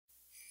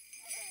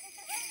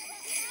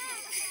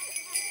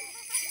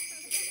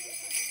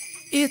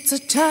It's a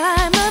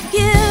time of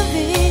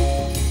giving,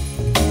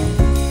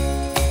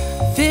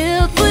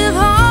 filled with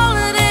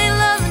holiday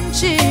love and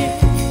cheer.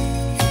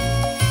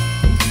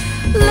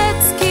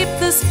 Let's keep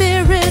the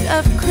spirit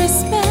of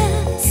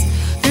Christmas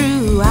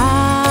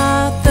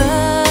throughout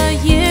the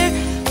year.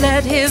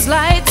 Let His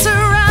light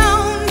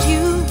surround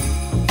you,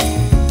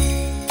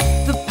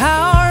 the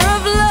power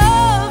of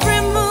love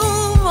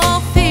remove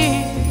all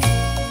fear.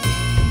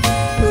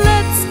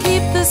 Let's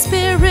keep the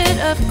spirit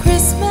of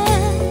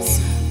Christmas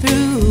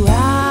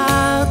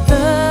throughout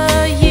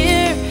the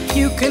year.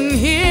 You can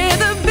hear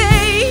the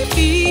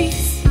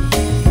babies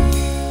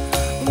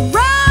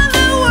around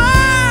the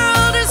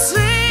world are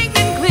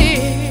singing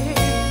clear.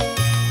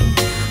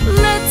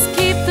 Let's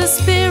keep the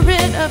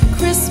spirit of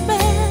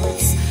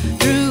Christmas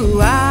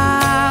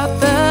throughout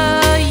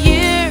the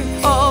year.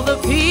 All the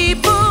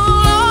people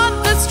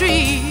on the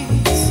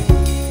streets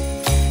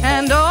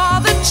and all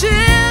the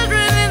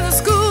children in the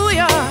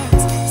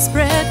schoolyards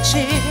spread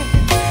cheer.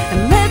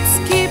 And let's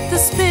keep the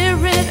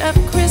spirit of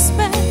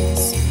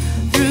Christmas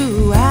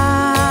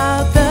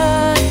throughout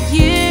the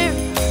year.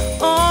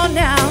 Oh,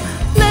 now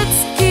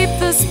let's keep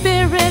the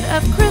spirit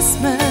of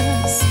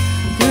Christmas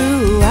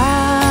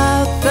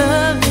throughout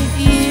the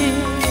year.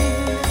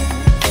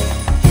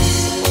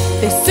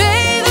 They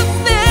say that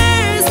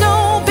there's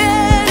no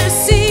better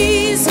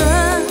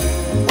season,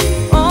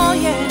 oh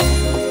yeah,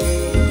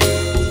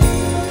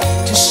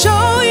 to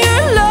show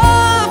your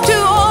love to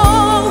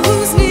all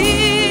who's near.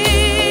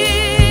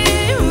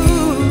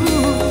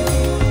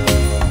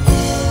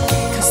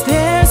 'Cause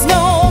there's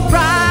no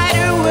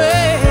brighter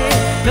way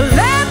to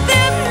let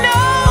them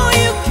know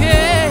you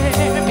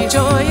care. Be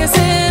joyous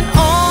in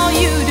all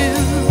you do.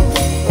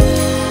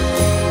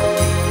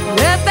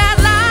 Let that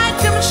light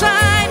come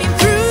shining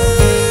through.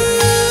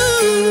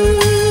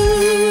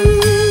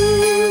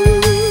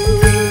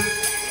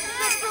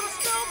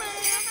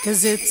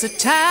 'Cause it's a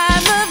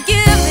time of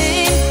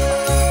giving,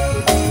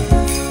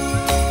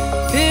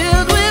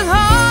 filled with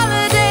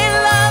holiday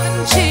love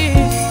and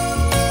cheer.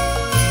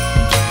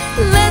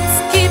 Let's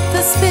keep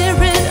the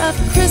spirit of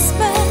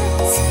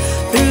Christmas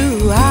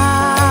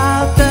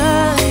throughout the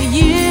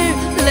year.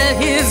 Let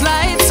His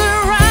light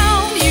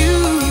surround you,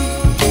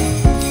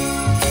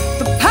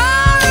 the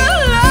power of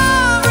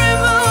love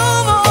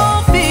remove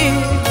all fear.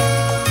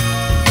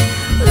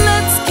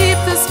 Let's keep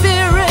the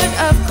spirit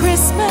of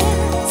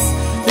Christmas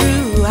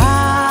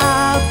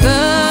throughout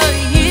the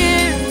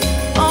year.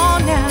 Oh,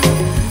 now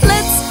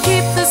let's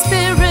keep the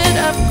spirit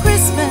of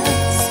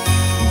Christmas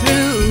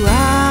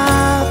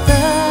throughout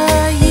the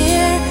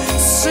year.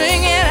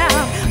 Sing it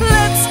out.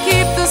 Let's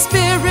keep the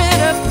spirit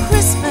of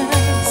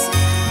Christmas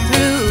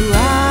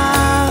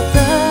throughout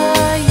the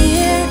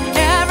year.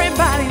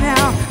 Everybody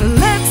now,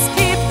 let's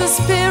keep the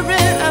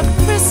spirit of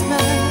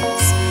Christmas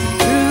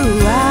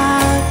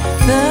throughout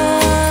the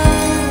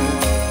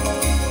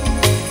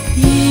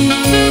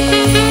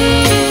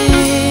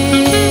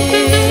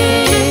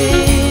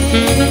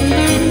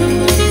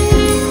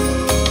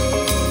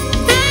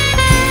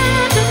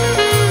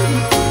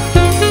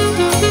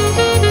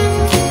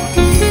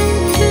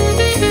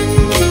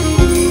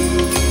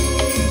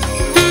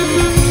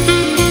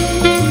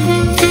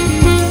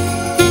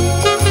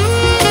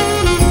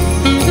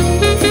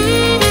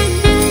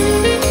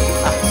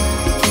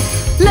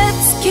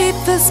Let's keep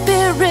the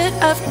spirit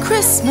of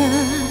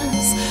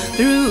Christmas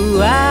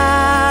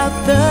throughout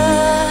the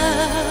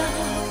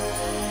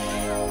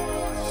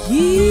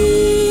year.